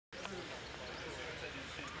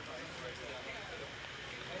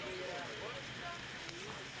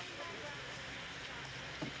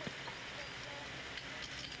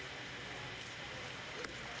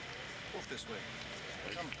this way.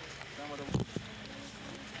 Come, down with the...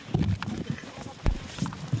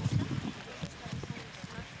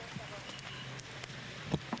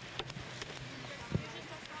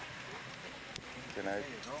 Can I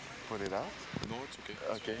put it out? No, it's okay.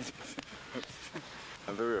 Okay.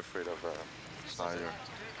 I'm very afraid of fire.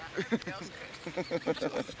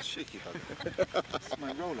 Shaky hug. It's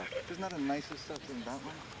my roller. Isn't that the nicest stuff than that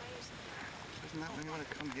one? Isn't that when you want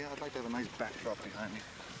to come here? I'd like to have a nice backdrop behind me.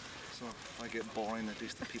 So if I get boring, at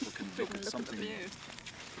least the people can look at something.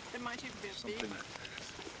 There might even be a view.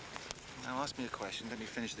 Now ask me a question, let me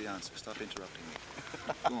finish the answer. Stop interrupting me.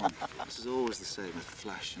 Go on. This is always the same with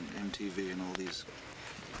Flash and MTV and all these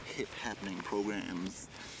hip happening programs.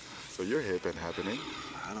 So you're hip and happening?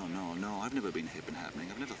 I don't know. No, I've never been hip and happening.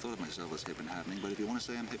 I've never thought of myself as hip and happening, but if you want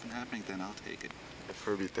to say I'm hip and happening, then I'll take it. If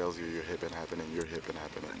Herby tells you you're hip and happening, you're hip and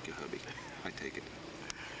happening. Thank you, Herby. I take it.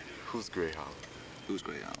 Who's Grey Owl? Who's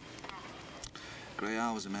Grey Owl? Grey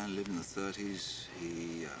Owl was a man who lived in the 30s.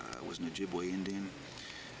 He was an Ojibwe Indian.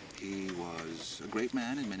 He was a great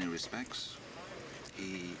man in many respects.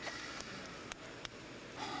 He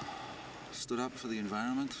stood up for the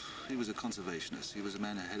environment. He was a conservationist. He was a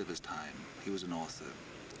man ahead of his time. He was an author.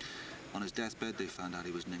 On his deathbed, they found out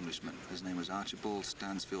he was an Englishman. His name was Archibald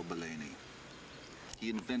Stansfield Belaney.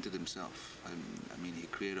 He invented himself. I mean, he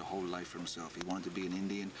created a whole life for himself. He wanted to be an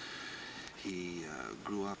Indian. He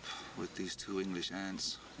grew up with these two English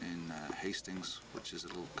aunts in Hastings, which is a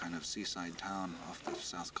little kind of seaside town off the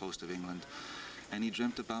south coast of England. And he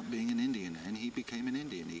dreamt about being an Indian, and he became an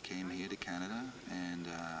Indian. He came here to Canada, and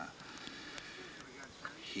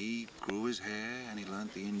he grew his hair, and he learned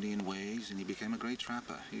the Indian ways, and he became a great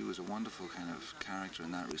trapper. He was a wonderful kind of character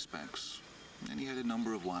in that respects. And he had a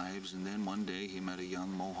number of wives, and then one day he met a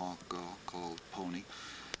young Mohawk girl called Pony,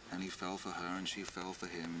 and he fell for her, and she fell for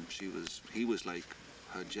him. He was like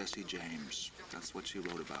her Jesse James. That's what she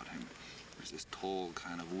wrote about him. He was this tall,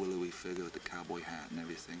 kind of willowy figure with the cowboy hat and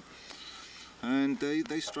everything. And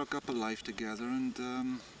they struck up a life together,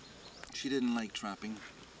 and she didn't like trapping,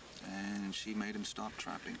 and she made him stop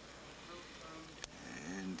trapping,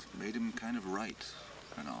 and made him kind of write,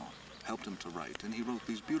 you know, helped him to write, and he wrote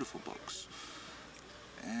these beautiful books,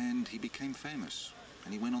 and he became famous.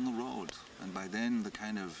 And he went on the road, and by then the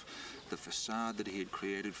facade that he had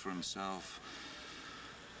created for himself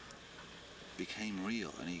became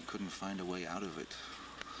real, and he couldn't find a way out of it.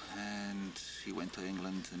 And he went to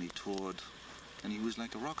England and he toured, and he was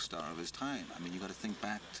like a rock star of his time. I mean, you got to think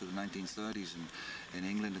back to the 1930s in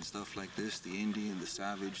England and stuff like this, the Indian, the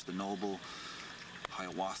savage, the noble,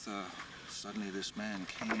 Hiawatha. Suddenly this man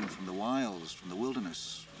came from the wilds, from the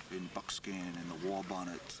wilderness, in buckskin and the war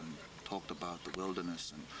bonnet, and talked about the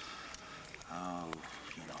wilderness and how,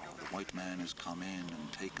 you know, the white man has come in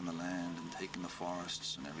and taken the land and taken the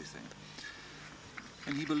forests and everything.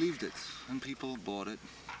 And he believed it, and people bought it.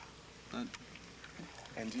 But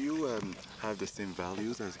and do you have the same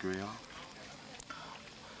values as Grey Owl?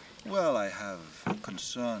 well, I have a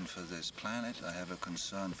concern for this planet. I have a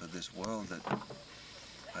concern for this world that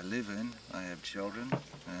I live in. I have children,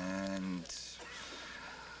 and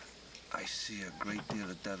I see a great deal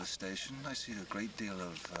of devastation. I see a great deal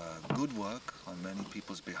of good work on many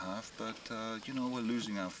people's behalf, but you know, we're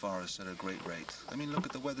losing our forests at a great rate. I mean, look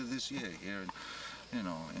at the weather this year here, you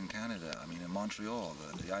know, in Canada. I mean, in Montreal,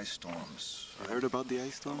 the ice storms. You heard about the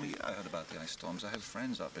ice storm? Oh, yeah, I heard about the ice storms. I have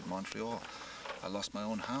friends up in Montreal. I lost my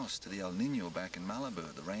own house to the El Nino back in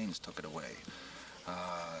Malibu. The rains took it away.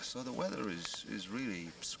 So the weather is really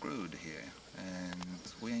screwed here, and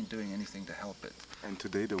we ain't doing anything to help it. And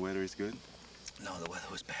today the weather is good? No, the weather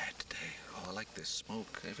was bad today. Oh, I like this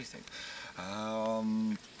smoke, everything.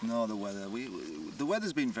 No, the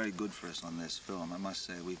weather's been very good for us on this film. I must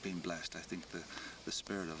say, we've been blessed. I think the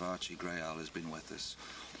spirit of Archie Grey Owl has been with us.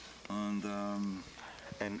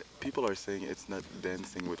 And people are saying it's not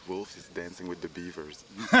dancing with wolves, it's dancing with the beavers.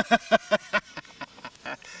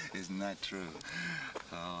 Isn't that true?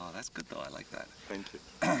 Oh, that's good though, I like that. Thank you.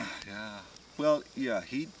 Yeah. Well, yeah,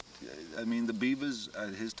 I mean, the beavers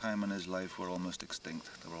at his time in his life were almost extinct.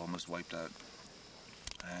 They were almost wiped out.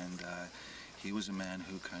 And he was a man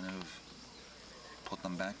who kind of put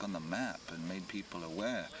them back on the map and made people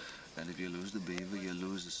aware that if you lose the beaver, you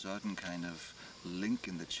lose a certain kind of link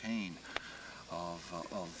in the chain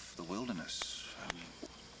of the wilderness.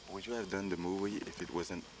 Would you have done the movie if it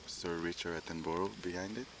wasn't Sir Richard Attenborough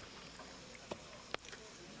behind it?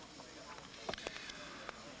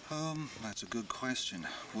 That's a good question.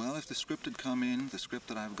 Well, if the script had come in, the script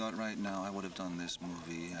that I've got right now, I would have done this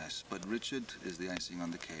movie, yes. But Richard is the icing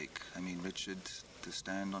on the cake. I mean, Richard, to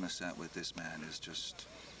stand on a set with this man is just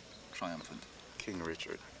triumphant. King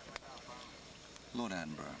Richard. Lord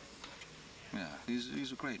Attenborough. Yeah,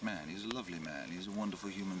 he's a great man. He's a lovely man. He's a wonderful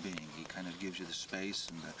human being. He kind of gives you the space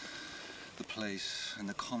and the place and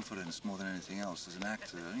the confidence more than anything else. As an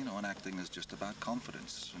actor, you know, and acting is just about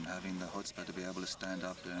confidence and having the chutzpah to be able to stand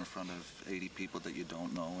up there in front of 80 people that you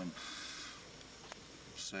don't know and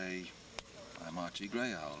say, I'm Archie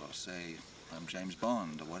Greyhowl, or say, I'm James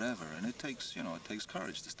Bond, or whatever. And it takes, you know, it takes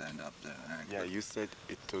courage to stand up there and act. Yeah, you said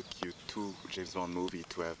it took you 2 James Bond movies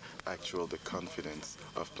to have the confidence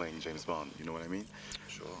of playing James Bond. You know what I mean?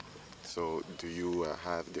 Sure. So do you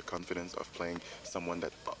have the confidence of playing someone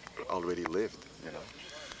that already lived, you know?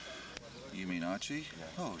 You mean Archie? Yeah.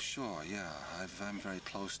 Oh, sure, yeah. I'm very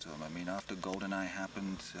close to him. I mean, after GoldenEye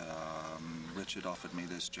happened, Richard offered me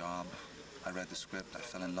this job. I read the script. I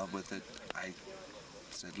fell in love with it. I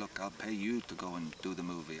said, look, I'll pay you to go and do the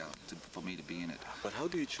movie for me to be in it. But how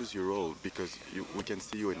do you choose your role? Because we can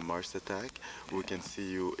see you in Mars Attack, we can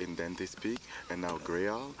see you in Dante's Peak, and now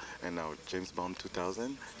Greyhowl, and now James Bond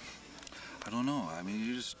 2000. I don't know. I mean,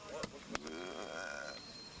 you just...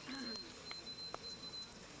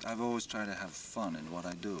 I've always tried to have fun in what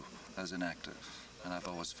I do as an actor. And I've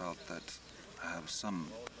always felt that I have some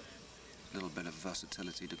little bit of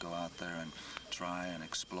versatility to go out there and try and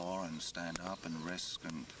explore and stand up and risk.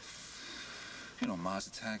 And, you know, Mars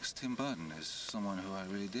Attacks, Tim Burton is someone who I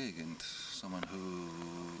really dig and someone who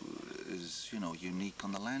is, you know, unique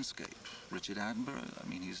on the landscape. Richard Attenborough, I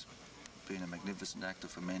mean, he's been a magnificent actor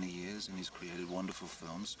for many years and he's created wonderful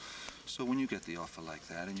films. So when you get the offer like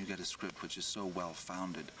that and you get a script which is so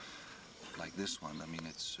well-founded, like this one, I mean,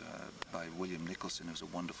 it's by William Nicholson, who's a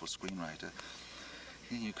wonderful screenwriter,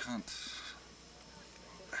 you can't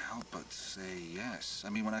help but say yes. I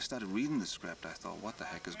mean, when I started reading the script, I thought, what the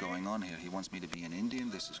heck is going on here? He wants me to be an Indian?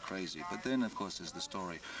 This is crazy. But then, of course, as the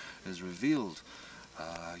story is revealed,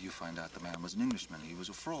 you find out the man was an Englishman. He was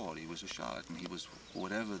a fraud. He was a charlatan. He was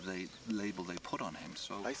whatever label they put on him.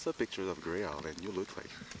 So I saw pictures of Greyhowl and you look like...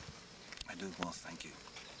 I do. Well, thank you.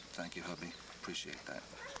 Thank you, Herby. Appreciate that.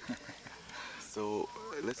 So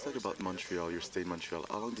let's talk about Montreal. You stayed in Montreal.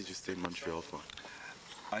 How long did you stay in Montreal for?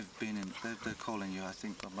 I've been in... They're calling you. I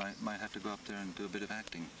think I might have to go up there and do a bit of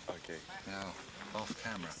acting. Okay. Yeah, off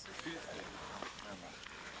camera.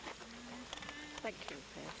 Thank you,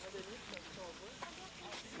 Beth.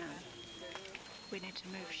 No. We need to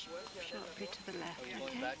move sharply to the left, okay? Okay.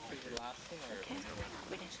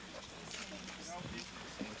 We need to...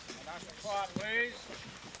 Quiet, please.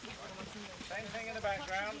 Same thing in the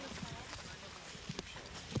background.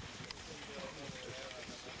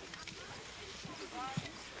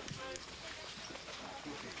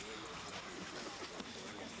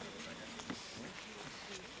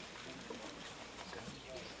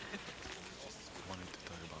 Wanted to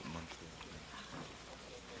talk about Montreal.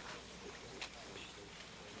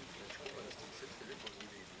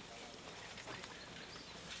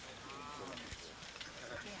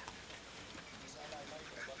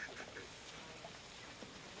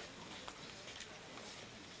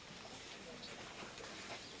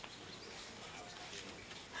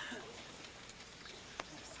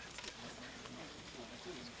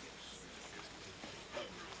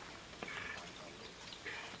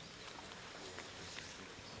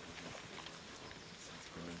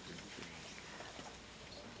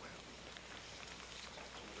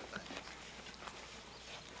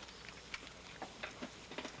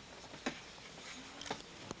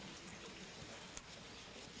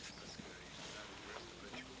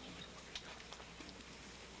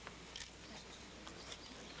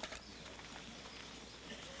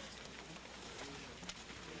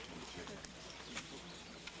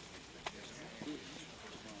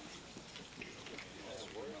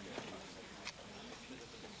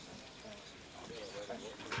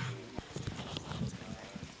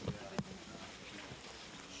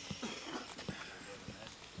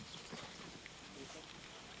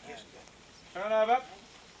 Turn over.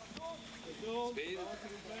 Speed.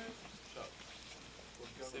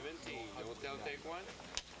 17. Hotel, take one.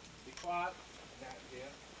 Be quiet.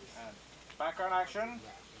 And background action.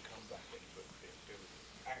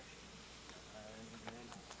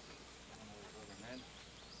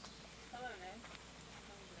 Hello, Ned.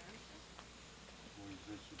 Who is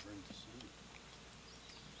this you bring to see?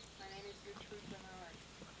 My name is Gertrude Bernard.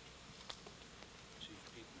 Chief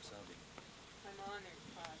Pete Masabi. I'm honored,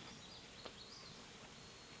 Todd.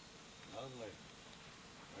 Lovely.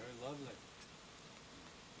 Very lovely.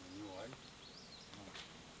 And you wife? No.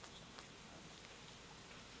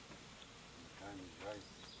 When the time is right,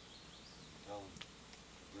 tell him to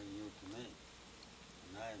bring you to me.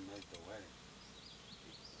 And I make the wedding.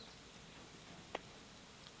 He's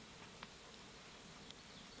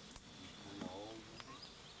kind of old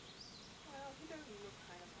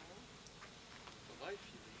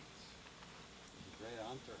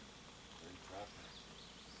hunter, great trapper.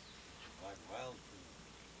 Provide wild for you.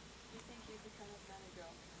 You think he's the kind of man a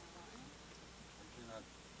girl can rely on? I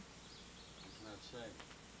cannot say.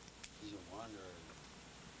 He's a wanderer.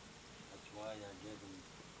 That's why I gave him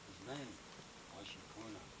his name,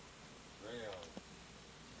 Washikuna. Rail.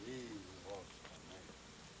 He walks by night.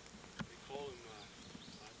 They call him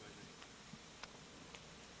Fly by Night.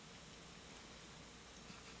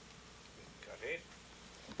 Cut it.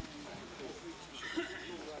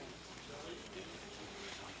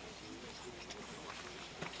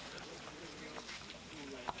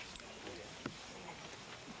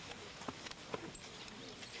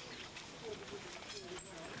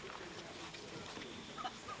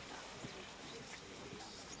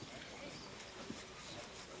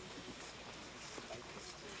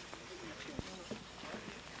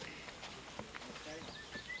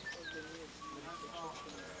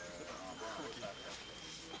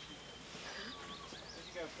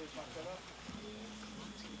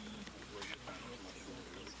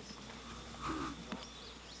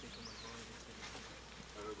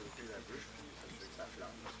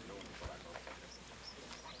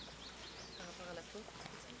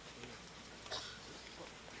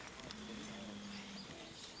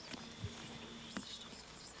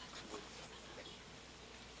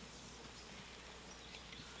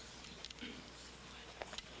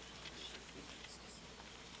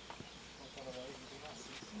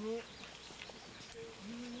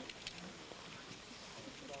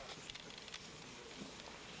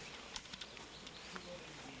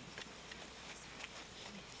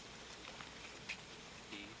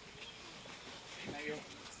 Thank you.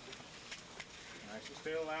 Nice and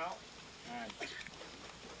still now. And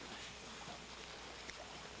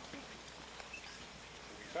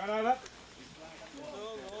turn over.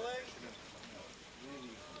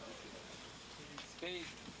 Speed.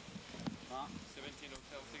 17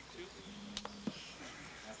 Hotel, take 2.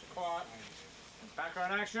 That's quiet.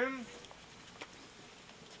 Background action.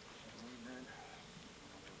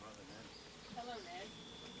 Hello, Ned.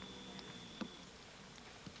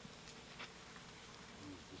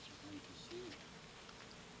 Who's disappointed to see you?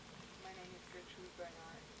 My name is Gertrude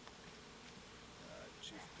Bernard.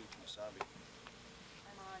 Chief Pete Masabi.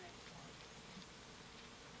 I'm honored.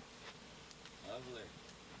 Lovely.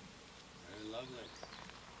 Very lovely.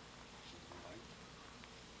 She's your wife?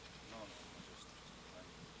 No, just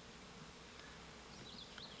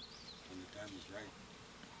When the time is right,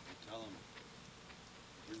 I tell him,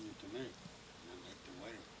 bring you to me, and I'll make the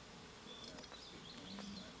wedding.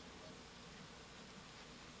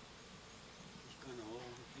 He's kind of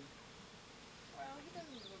old, isn't he? Well, he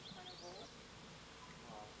doesn't look kind of old.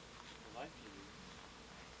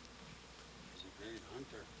 He's a great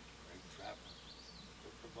hunter, great trapper.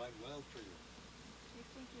 He'll provide well for you. You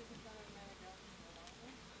think he's the kind of man a girl can rely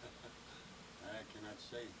on? I cannot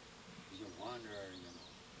say. He's a wanderer, you know.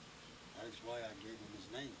 That is why I gave him his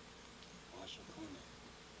name, Washakune.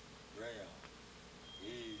 Grail.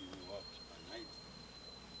 He who walks by night.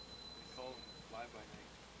 They call him Fly by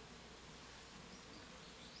Night.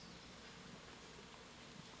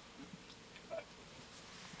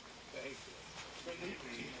 Very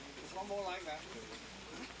good. Just one more like that.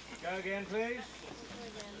 Go again, please.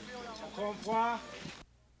 Encore une fois.